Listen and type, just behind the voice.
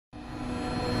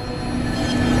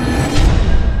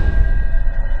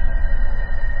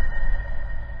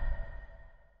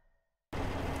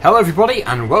Hello everybody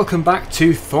and welcome back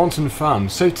to Thornton Farm.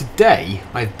 So today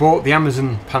I've bought the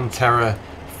Amazon Pantera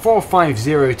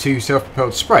 4502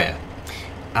 self-propelled sprayer,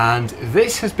 and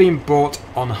this has been bought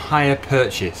on hire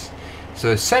purchase.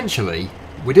 So essentially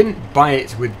we didn't buy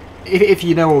it with, if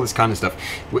you know all this kind of stuff,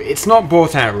 it's not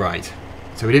bought outright.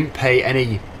 So we didn't pay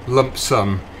any lump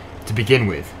sum to begin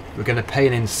with. We're going to pay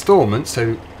in installments,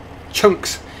 so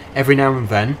chunks every now and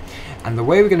then. And the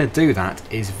way we're going to do that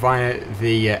is via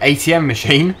the ATM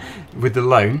machine with the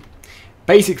loan.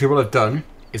 Basically what I've done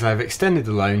is I've extended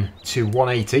the loan to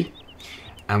 180,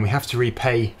 and we have to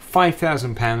repay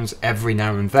 £5,000 every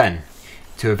now and then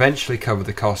to eventually cover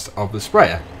the cost of the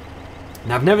sprayer.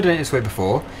 Now I've never done it this way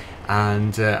before,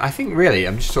 and I think really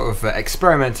I'm just sort of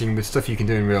experimenting with stuff you can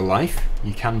do in real life.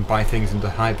 You can buy things under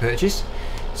hire purchase.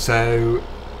 So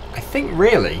I think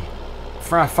really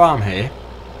for our farm here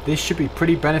this should be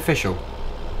pretty beneficial.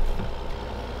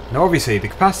 Now obviously the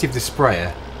capacity of the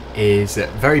sprayer is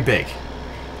very big,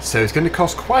 so it's going to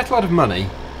cost quite a lot of money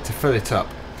to fill it up.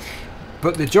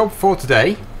 But the job for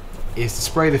today is to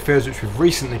spray the fields which we've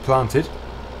recently planted.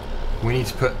 We need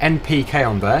to put NPK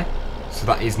on there, so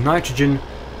that is nitrogen,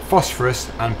 phosphorus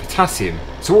and potassium.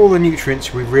 So all the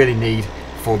nutrients we really need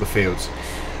for the fields.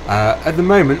 At the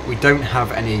moment we don't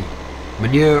have any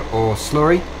manure or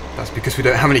slurry. That's because we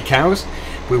don't have any cows.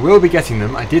 We will be getting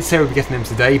them. I did say we'll be getting them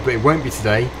today, but it won't be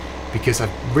today because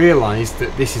I've realised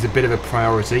that this is a bit of a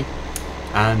priority,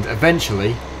 and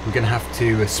eventually we're going to have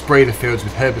to spray the fields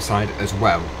with herbicide as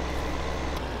well.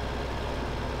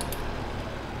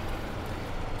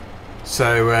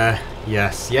 So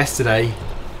yes, yesterday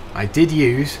I did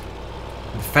use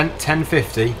the Fendt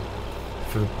 1050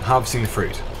 for harvesting the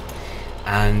fruit,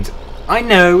 and I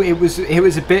know it was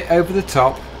a bit over the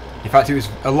top. In fact, it was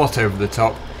a lot over the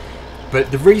top. But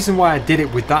the reason why I did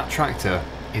it with that tractor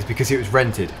is because it was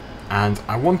rented, and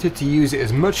I wanted to use it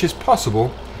as much as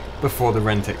possible before the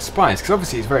rent expires, because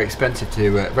obviously it's very expensive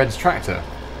to rent a tractor.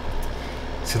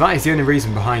 So that is the only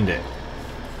reason behind it.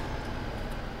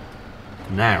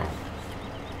 Now,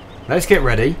 let's get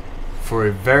ready for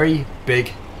a very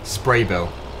big spray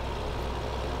bill.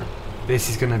 This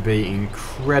is going to be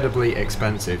incredibly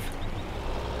expensive.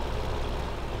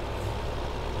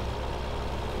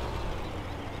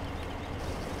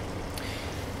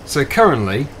 So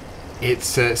currently it's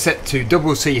set to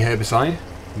double C herbicide.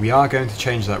 We are going to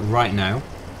change that right now.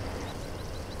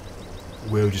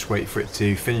 We'll just wait for it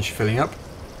to finish filling up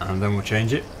and then we'll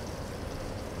change it.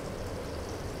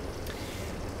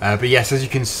 But yes, as you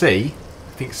can see,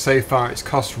 I think so far it's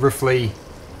cost roughly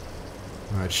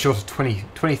short of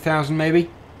 20,000 maybe,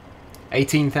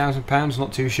 £18,000,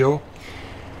 not too sure.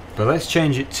 But let's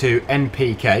change it to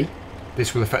NPK.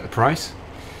 This will affect the price,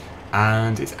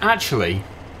 and it's actually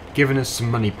given us some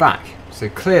money back. So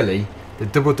clearly the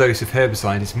double dose of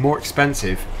herbicide is more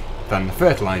expensive than the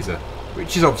fertiliser,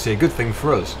 which is obviously a good thing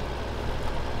for us.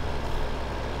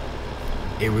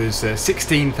 It was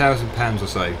 £16,000 or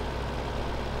so.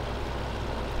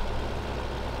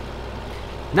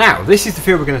 Now this is the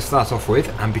field we're going to start off with,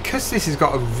 and because this has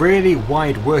got a really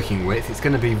wide working width, it's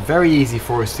going to be very easy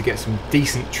for us to get some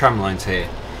decent tram lines here.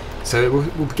 So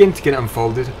we'll begin to get it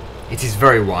unfolded. It is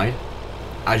very wide,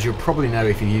 as you'll probably know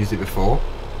if you've used it before.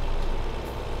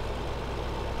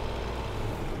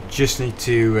 Just need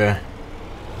to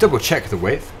double check the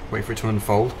width, wait for it to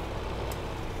unfold.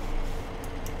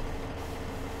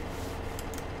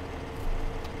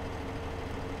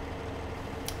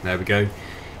 There we go.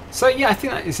 So yeah, I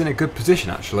think that is in a good position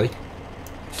actually.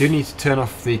 Do need to turn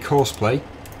off the course play.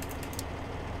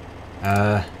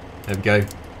 There we go.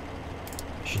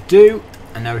 Should do,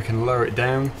 and now we can lower it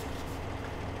down.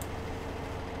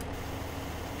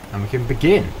 And we can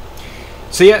begin.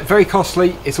 So yeah, very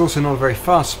costly. It's also not a very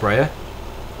fast sprayer,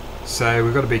 so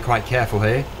we've got to be quite careful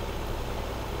here.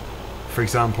 For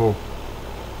example,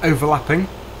 overlapping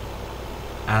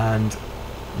and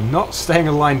not staying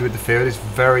aligned with the field is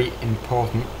very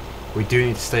important. We do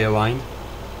need to stay aligned.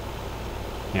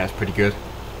 Yeah, it's pretty good.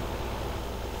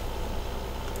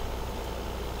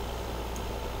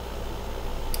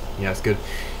 Yeah, it's good.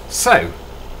 So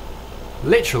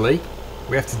literally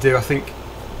we have to do, I think,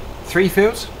 3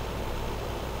 fields?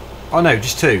 Oh no,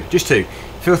 just two.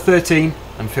 Field 13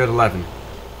 and field 11.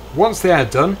 Once they are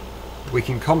done, we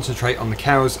can concentrate on the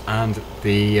cows and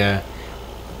the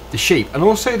sheep, and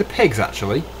also the pigs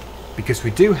actually, because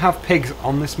we do have pigs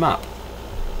on this map.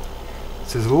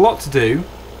 So there's a lot to do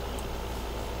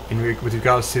with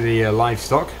regards to the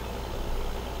livestock.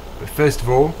 But first of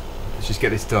all, let's just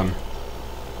get this done.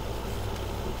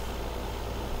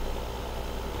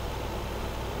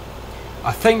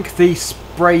 I think the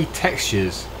spray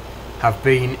textures have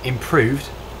been improved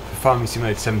Farming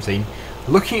Simulator 17.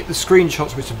 Looking at the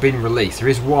screenshots which have been released, there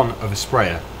is one of a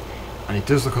sprayer, and it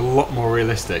does look a lot more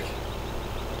realistic.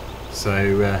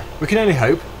 So we can only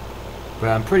hope, but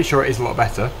I'm pretty sure it is a lot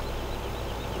better.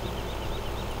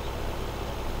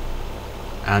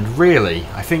 And really,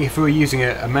 I think if we were using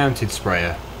a mounted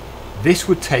sprayer, this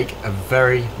would take a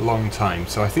very long time.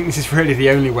 So I think this is really the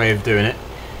only way of doing it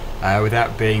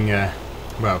without being,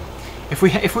 well, if we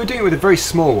were doing it with a very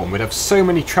small one, we'd have so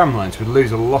many tram lines, we'd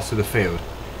lose a lot of the field.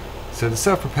 So the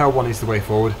self-propelled one is the way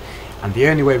forward, and the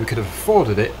only way we could have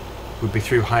afforded it would be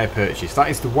through hire purchase. That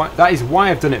is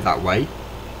why I've done it that way.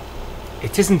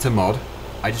 It isn't a mod.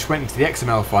 I just went into the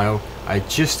XML file, I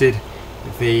adjusted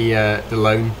the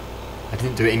loan. I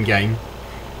didn't do it in game,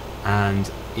 and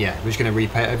yeah, we're just going to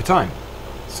repay it over time.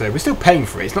 So we're still paying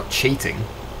for it. It's not cheating.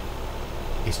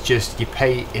 It's just you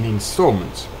pay in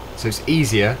instalments. So it's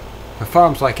easier for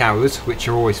farms like ours, which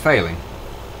are always failing.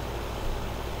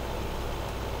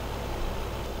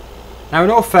 Now, in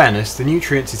all fairness, the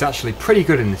nutrients is actually pretty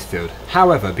good in this field.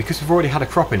 However, because we've already had a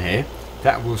crop in here,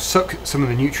 that will suck some of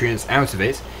the nutrients out of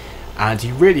it, and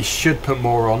you really should put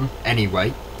more on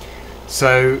anyway.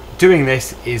 So doing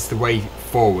this is the way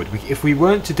forward. If we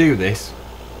weren't to do this,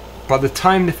 by the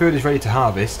time the field is ready to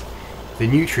harvest, the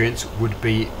nutrients would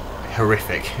be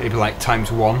horrific. It'd be like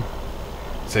 ×1.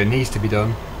 So it needs to be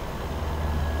done.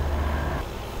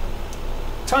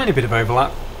 Tiny bit of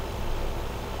overlap,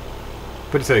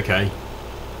 but it's okay.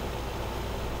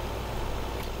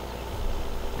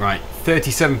 Right,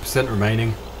 37%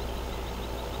 remaining.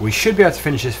 We should be able to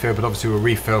finish this field, but obviously we'll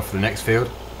refill for the next field.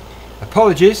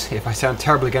 Apologies if I sound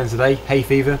terrible again today. Hay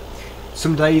fever.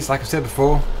 Some days, like I said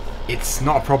before, it's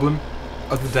not a problem.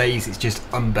 Other days it's just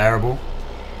unbearable.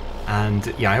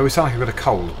 And yeah, I always sound like I've got a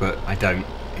cold, but I don't.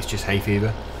 It's just hay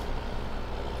fever.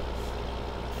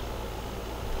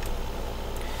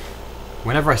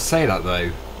 Whenever I say that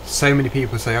though, so many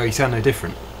people say, oh, you sound no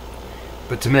different.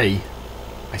 But to me,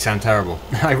 I sound terrible.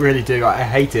 I really do. I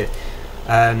hate it.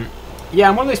 Yeah,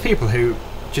 I'm one of those people who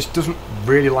just doesn't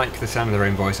really like the sound of their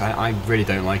own voice. I really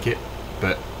don't like it.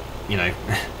 But, you know,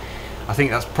 I think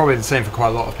that's probably the same for quite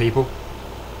a lot of people.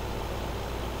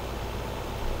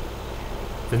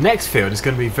 The next field is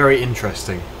going to be very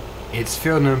interesting. It's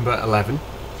field number 11.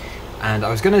 And I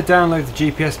was going to download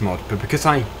the GPS mod, but because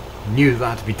I knew that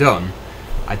had to be done,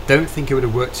 I don't think it would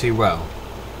have worked too well.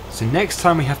 So next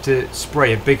time we have to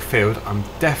spray a big field, I'm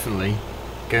definitely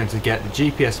going to get the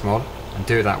GPS mod and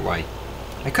do it that way.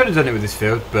 I could have done it with this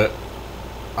field, but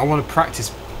I want to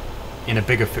practice in a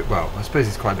bigger field. Well, I suppose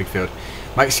it's quite a big field.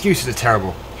 My excuses are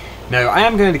terrible. No, I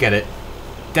am going to get it,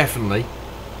 definitely,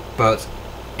 but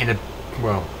in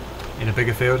a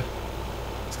bigger field.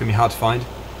 It's going to be hard to find.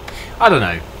 I don't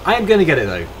know. I am going to get it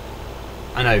though.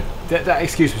 I know that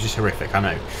excuse was just horrific. I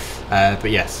know,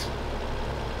 but yes,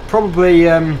 probably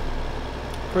in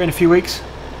a few weeks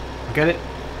I'll get it.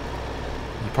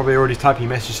 You're probably already typing a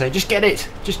message saying, "Just get it.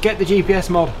 Just get the GPS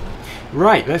mod."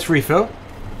 Right, let's refill.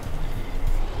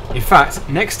 In fact,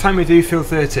 next time we do field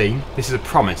 13, this is a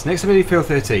promise. Next time we do field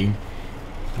 13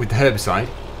 with the herbicide,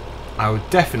 I will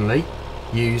definitely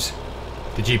use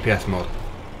the GPS mod.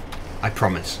 I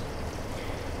promise.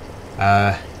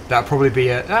 That'll probably be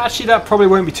actually, that probably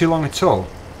won't be too long at all.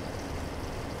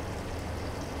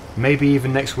 Maybe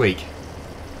even next week.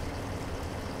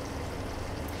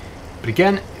 But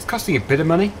again, it's costing a bit of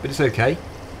money, but it's okay.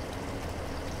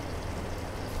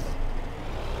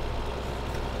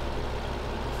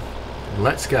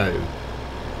 Let's go.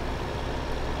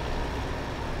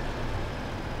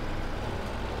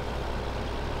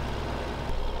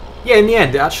 Yeah, in the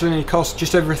end, it actually only cost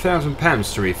just over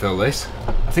 £1,000 to refill this.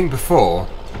 I think before,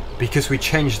 because we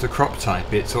changed the crop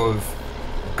type, it sort of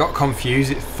got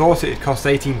confused. It thought it had cost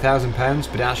 £18,000,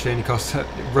 but it actually only cost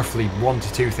roughly 1,000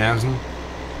 to 2,000,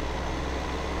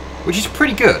 which is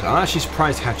pretty good. I'm actually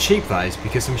surprised how cheap that is,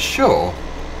 because I'm sure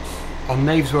on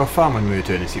Knaveswell Farm when we were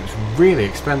doing this, it was really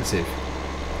expensive,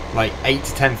 like £8,000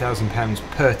 to £10,000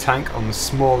 per tank on the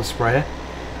smaller sprayer,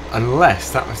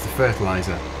 unless that was the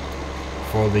fertiliser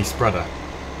for the spreader.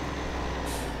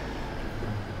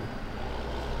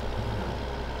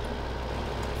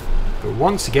 But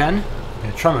once again, I'm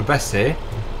going to try my best here.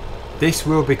 This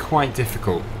will be quite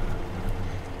difficult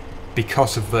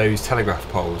because of those telegraph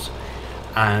poles,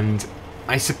 and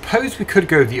I suppose we could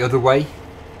go the other way,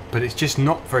 but it's just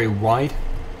not very wide,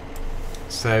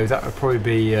 so that would probably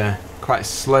be quite a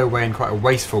slow way and quite a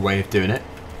wasteful way of doing it.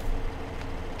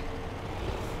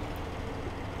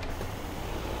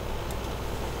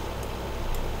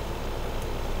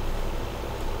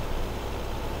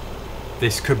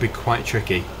 This could be quite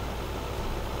tricky.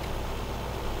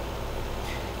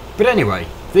 But anyway,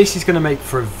 this is going to make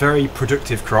for a very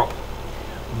productive crop.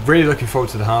 Really looking forward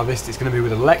to the harvest. It's going to be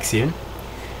with a Lexion,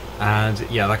 and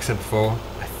yeah, like I said before,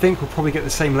 I think we'll probably get the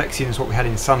same Lexion as what we had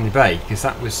in Sandy Bay, because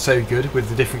that was so good with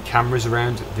the different cameras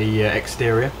around the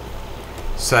exterior.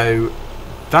 So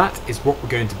that is what we're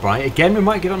going to buy. Again, we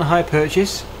might get on a hire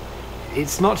purchase.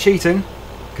 It's not cheating,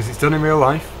 because it's done in real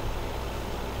life,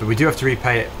 but we do have to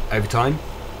repay it over time.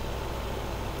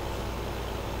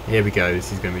 Here we go,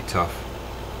 this is going to be tough.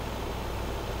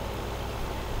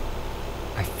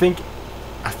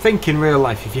 I think in real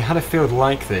life, if you had a field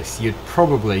like this, you'd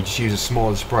probably just use a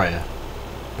smaller sprayer,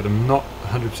 but I'm not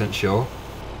 100% sure.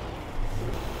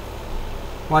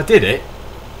 Well, I did it.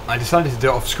 I decided to do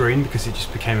it off screen because it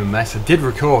just became a mess. I did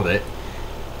record it,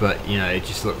 but you know, it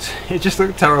just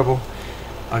looked terrible.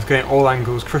 I was going all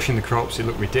angles, crushing the crops. It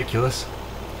looked ridiculous,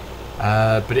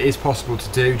 but it is possible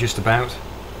to do just about.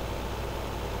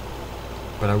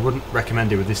 But I wouldn't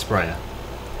recommend it with this sprayer.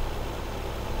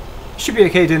 Should be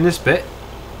okay doing this bit,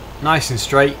 nice and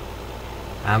straight,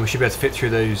 and we should be able to fit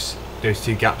through those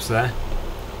two gaps there.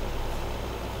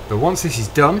 But once this is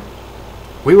done,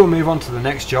 we will move on to the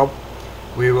next job.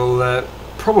 We will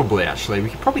probably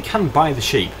can buy the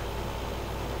sheep.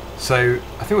 So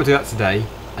I think we'll do that today,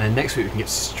 and then next week we can get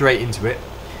straight into it.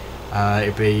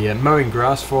 It'll be mowing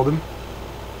grass for them,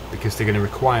 because they're going to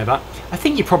require that. I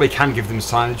think you probably can give them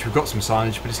silage. We've got some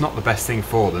silage, but it's not the best thing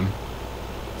for them.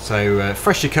 So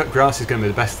freshly cut grass is going to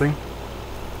be the best thing.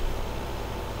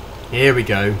 Here we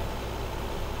go.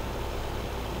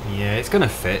 Yeah, it's going to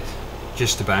fit,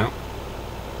 just about.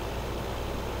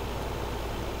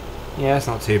 Yeah, it's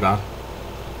not too bad.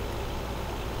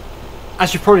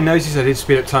 As you probably noticed, I did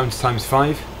speed up time to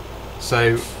 ×5,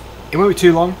 so it won't be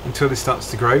too long until this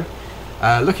starts to grow.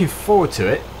 Looking forward to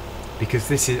it, because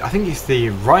this is, I think it's the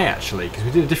rye actually, because we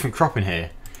did a different crop in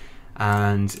here,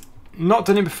 and not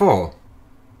done it before.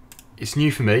 It's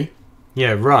new for me.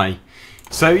 Yeah, rye.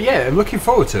 So yeah, I'm looking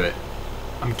forward to it.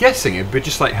 I'm guessing it'd be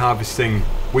just like harvesting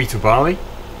wheat or barley,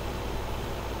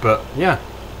 but yeah,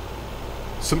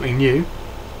 something new.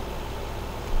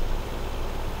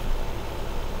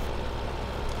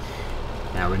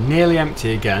 Now we're nearly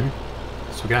empty again,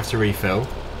 so we're going to have to refill.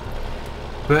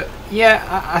 But yeah,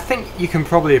 I think you can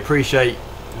probably appreciate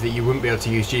that you wouldn't be able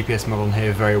to use GPS mod on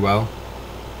here very well,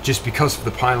 just because of the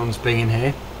pylons being in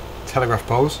here, telegraph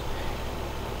poles.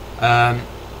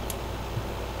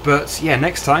 But yeah,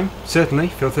 next time, certainly,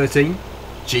 field 13,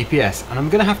 GPS. And I'm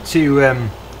going to have to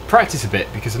practice a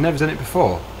bit, because I've never done it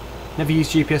before. Never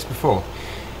used GPS before.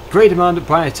 Great demand at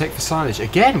biotech for silage.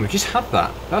 Again, we've just had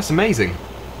that. That's amazing.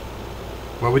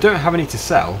 Well, we don't have any to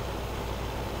sell,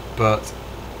 but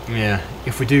yeah,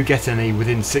 if we do get any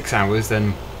within 6 hours,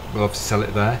 then we'll obviously sell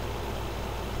it there.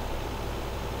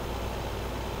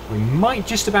 We might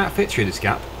just about fit through this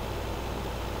gap.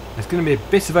 There's going to be a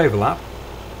bit of overlap,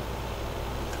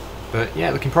 but yeah,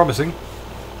 looking promising.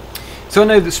 So I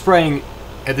know that spraying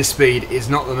at this speed is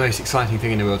not the most exciting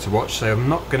thing in the world to watch, so I'm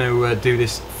not going to do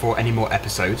this for any more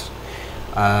episodes.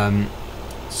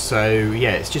 So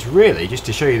yeah, it's just really just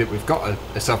to show you that we've got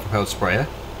a self-propelled sprayer.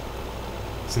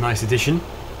 It's a nice addition,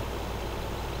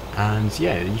 and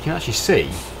yeah, you can actually see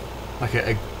like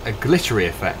a glittery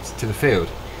effect to the field.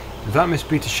 That must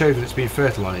be to show that it's been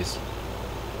fertilised.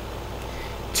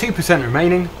 2%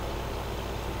 remaining,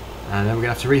 and then we're going to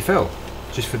have to refill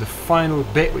just for the final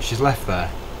bit which is left there.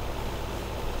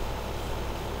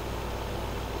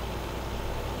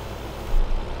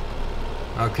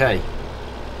 Okay.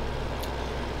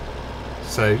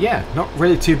 So yeah, not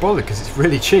really too bothered because it's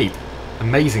really cheap,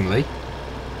 amazingly.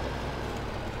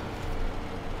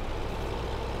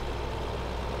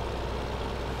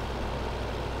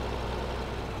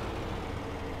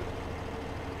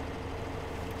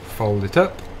 Fold it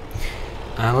up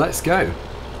and let's go.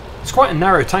 It's quite a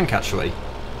narrow tank actually,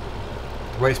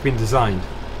 the way it's been designed.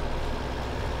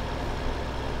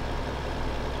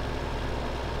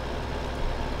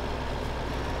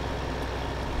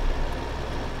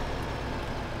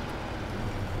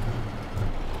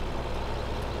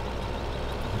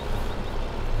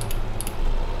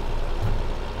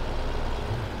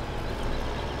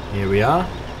 Here we are.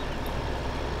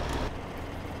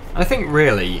 I think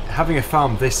really having a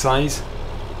farm this size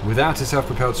without a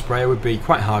self-propelled sprayer would be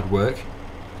quite hard work.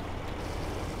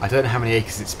 I don't know how many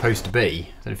acres it's supposed to be.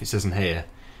 I don't know if it says in here.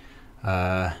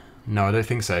 No, I don't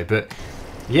think so. But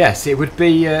yes, it would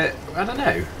be, I don't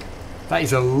know. That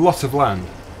is a lot of land.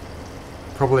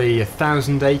 Probably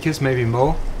 1,000 acres, maybe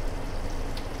more.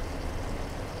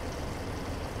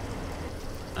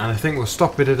 And I think we'll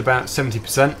stop it at about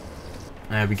 70%.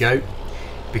 There we go.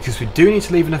 Because we do need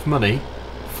to leave enough money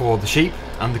for the sheep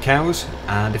and the cows,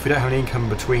 and if we don't have any income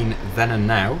between then and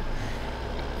now,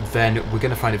 then we're going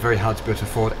to find it very hard to be able to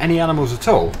afford any animals at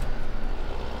all.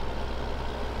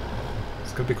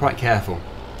 It's got to be quite careful.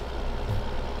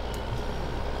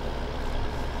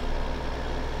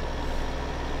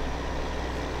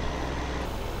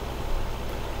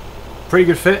 Pretty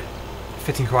good fit,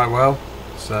 fitting quite well,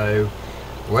 so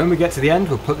when we get to the end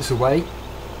we'll put this away.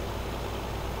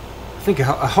 I think a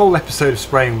whole episode of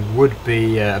spraying would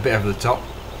be a bit over the top,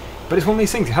 but it's one of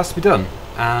these things, it has to be done,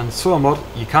 and soil mod,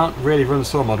 you can't really run the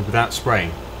soil mod without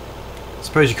spraying. I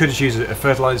suppose you could just use a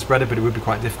fertiliser spreader, but it would be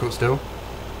quite difficult still.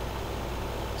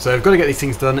 So I've got to get these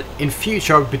things done. In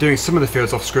future I'll be doing some of the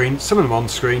fields off screen, some of them on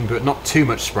screen, but not too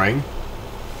much spraying.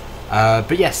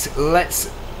 But yes, let's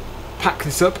pack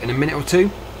this up in a minute or two,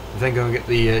 then go and get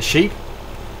the sheep.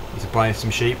 Need to buy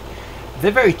some sheep. They're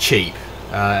very cheap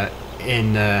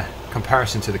in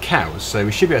comparison to the cows, so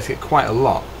we should be able to get quite a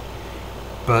lot.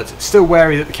 But still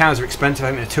wary that the cows are expensive.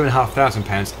 I think they're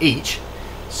 £2,500 each.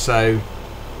 So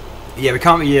yeah, we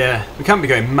can't be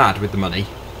going mad with the money.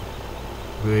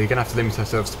 We're gonna have to limit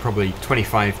ourselves to probably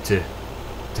 25 to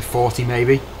 40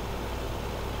 maybe.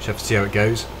 Just have to see how it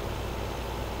goes.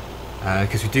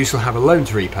 Because we do still have a loan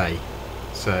to repay.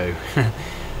 So,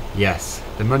 yes,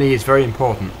 the money is very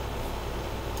important.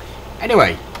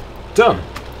 Anyway, done.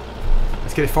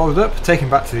 Let's get it folded up, taken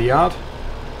back to the yard,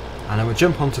 and then we'll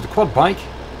jump onto the quad bike,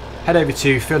 head over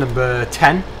to field number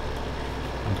 10,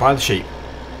 and buy the sheep.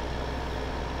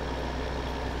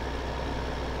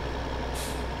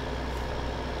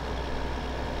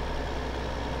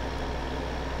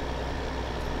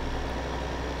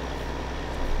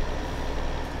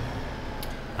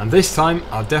 And this time,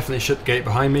 I'll definitely shut the gate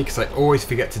behind me because I always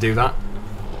forget to do that.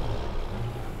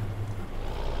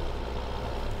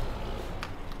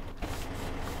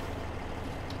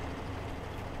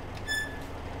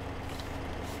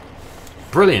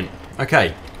 Brilliant.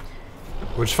 Okay.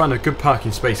 We'll just find a good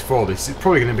parking space for this. It's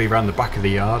probably going to be around the back of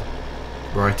the yard,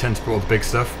 where I tend to put all the big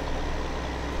stuff.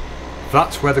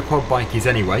 That's where the quad bike is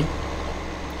anyway.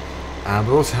 And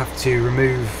we'll also have to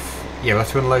remove... yeah, we'll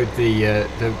have to unload the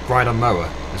ride-on mower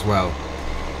as well.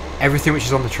 Everything which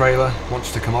is on the trailer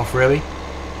wants to come off, really.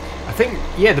 I think,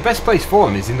 yeah, the best place for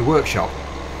them is in the workshop.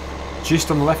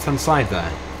 Just on the left-hand side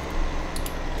there.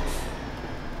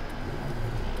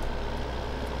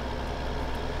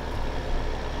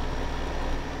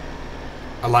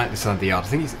 I like this side of the yard. I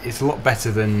think it's a lot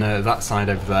better than that side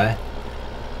over there.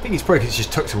 I think it's probably because it's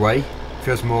just tucked away. It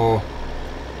feels more...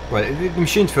 well, the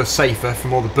machines feel safer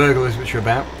from all the burglars which are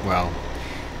about. Well,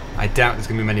 I doubt there's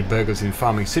going to be many burglars in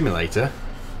Farming Simulator,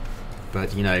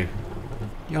 but you know,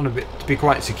 you want to be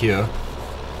quite secure.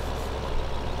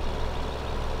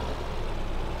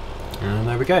 And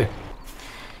there we go.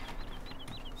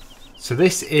 So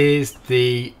this is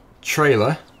the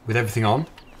trailer with everything on.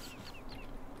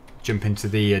 Jump into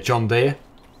the John Deere.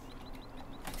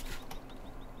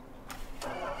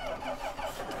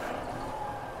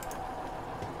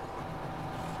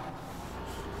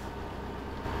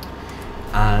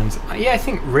 And yeah, I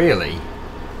think really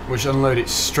we'll just unload it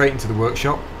straight into the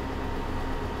workshop.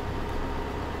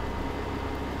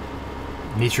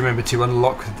 Need to remember to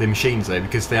unlock the machines though,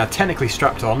 because they are technically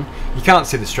strapped on. You can't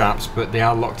see the straps, but they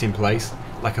are locked in place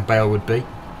like a bale would be.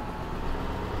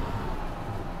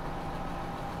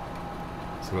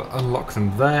 So we'll unlock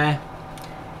them there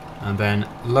and then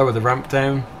lower the ramp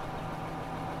down.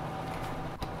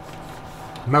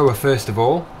 Mower first of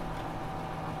all.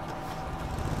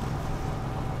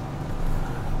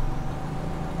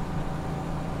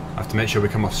 Have to make sure we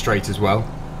come off straight as well.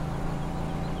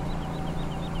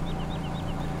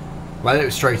 Well, it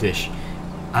was straightish.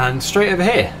 And straight over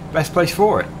here, best place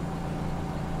for it.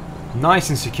 Nice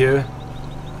and secure,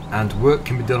 and work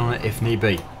can be done on it if need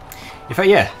be. In fact,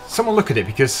 yeah, someone look at it,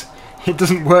 because it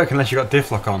doesn't work unless you've got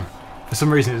diff lock on. For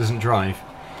some reason it doesn't drive.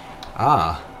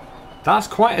 Ah, that's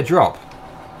quite a drop.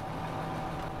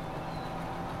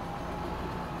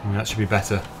 That should be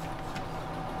better.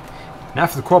 Now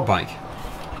for the quad bike.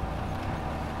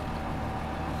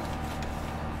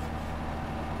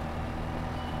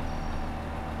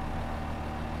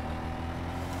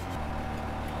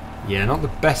 Yeah, not the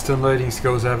best unloading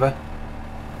skills ever,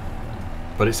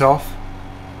 but it's off.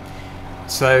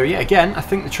 So yeah, again, I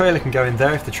think the trailer can go in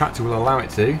there if the tractor will allow it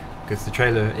to, because the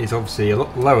trailer is obviously a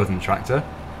lot lower than the tractor.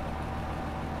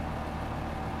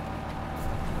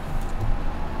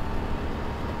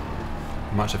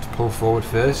 Might have to pull forward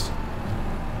first.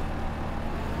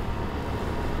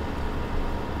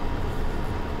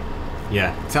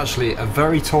 Yeah, it's actually a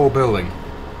very tall building.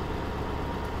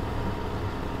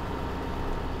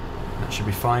 Should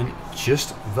be fine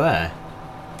just there.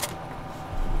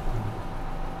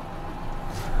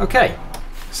 Okay,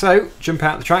 so jump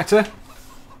out the tractor.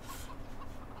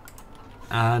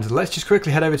 And let's just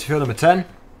quickly head over to field number 10.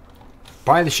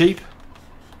 Buy the sheep.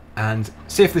 And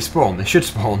see if they spawn. They should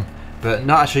spawn. But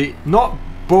not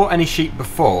bought any sheep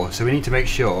before. So we need to make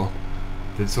sure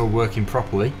that it's all working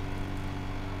properly.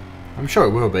 I'm sure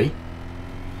it will be.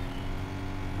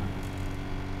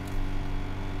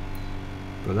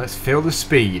 But let's feel the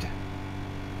speed.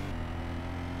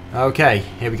 Okay,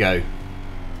 here we go.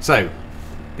 So,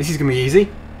 this is going to be easy.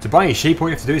 To buy your sheep, all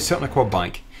you have to do is sit on a quad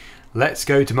bike. Let's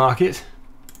go to market.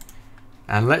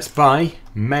 And let's buy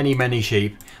many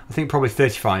sheep. I think probably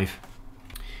 35.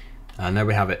 And there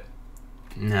we have it.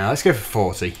 Now, let's go for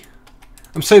 40.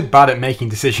 I'm so bad at making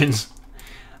decisions.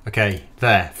 Okay,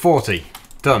 there. 40.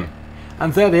 Done.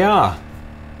 And there they are.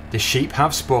 The sheep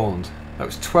have spawned. That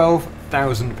was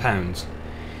 £12,000.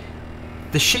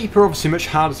 The sheep are obviously much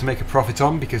harder to make a profit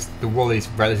on because the wool is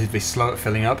relatively slow at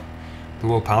filling up, the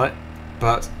wool pallet,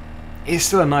 but it's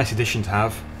still a nice addition to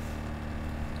have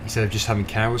instead of just having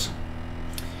cows.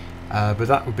 But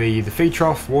that would be the feed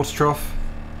trough, water trough,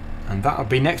 and that would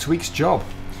be next week's job.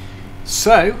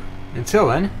 So, until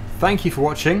then, thank you for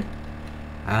watching,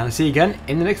 and I'll see you again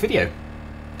in the next video.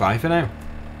 Bye for now.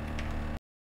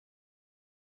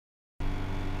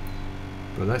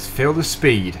 But let's feel the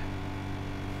speed.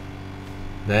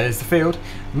 There's the field.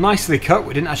 Nicely cut.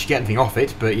 We didn't actually get anything off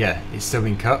it, but yeah, it's still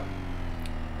been cut.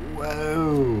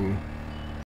 Whoa.